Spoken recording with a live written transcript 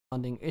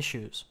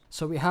issues.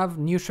 So we have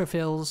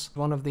neutrophils,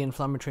 one of the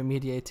inflammatory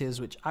mediators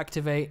which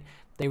activate.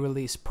 They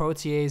release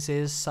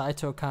proteases,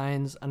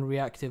 cytokines, and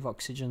reactive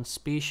oxygen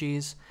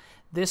species.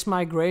 This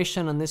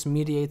migration and this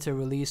mediator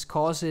release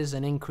causes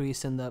an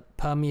increase in the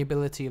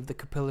permeability of the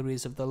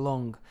capillaries of the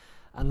lung.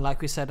 And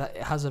like we said, it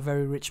has a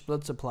very rich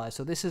blood supply.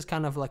 So this is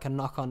kind of like a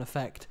knock-on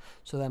effect.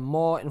 So then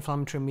more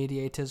inflammatory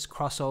mediators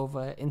cross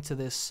over into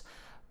this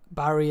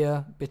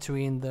barrier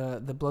between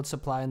the blood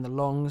supply and the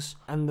lungs,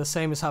 and the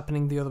same is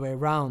happening the other way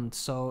around.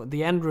 So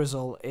the end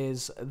result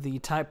is the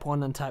type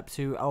 1 and type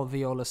 2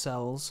 alveolar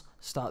cells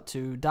start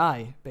to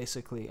die,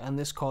 basically, and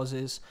this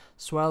causes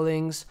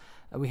swellings.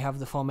 We have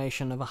the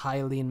formation of a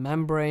hyaline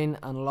membrane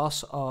and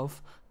loss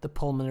of the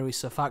pulmonary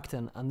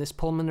surfactant, and this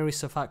pulmonary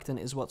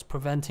surfactant is what's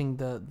preventing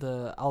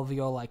the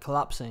alveoli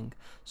collapsing.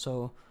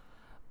 So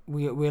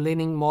we're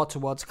leaning more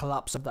towards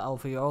collapse of the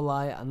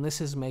alveoli, and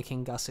this is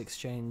making gas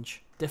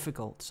exchange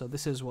difficult. So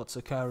this is what's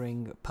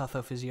occurring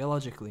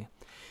pathophysiologically.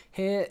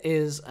 Here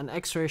is an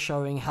x-ray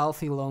showing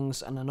healthy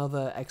lungs and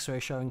another x-ray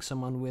showing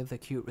someone with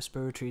acute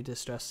respiratory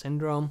distress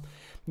syndrome.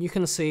 You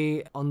can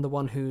see on the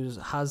one who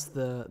has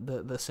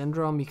the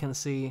syndrome, you can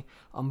see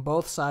on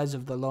both sides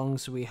of the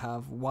lungs we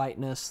have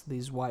whiteness,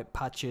 these white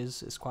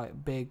patches. It's quite a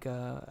big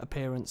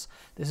appearance.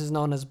 This is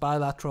known as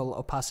bilateral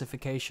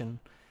opacification.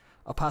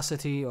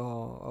 Opacity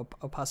or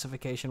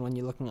opacification when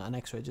you're looking at an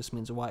x-ray just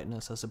means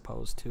whiteness as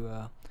opposed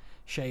to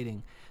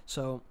shading.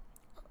 So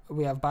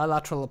we have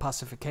bilateral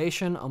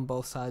opacification on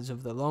both sides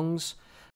of the lungs.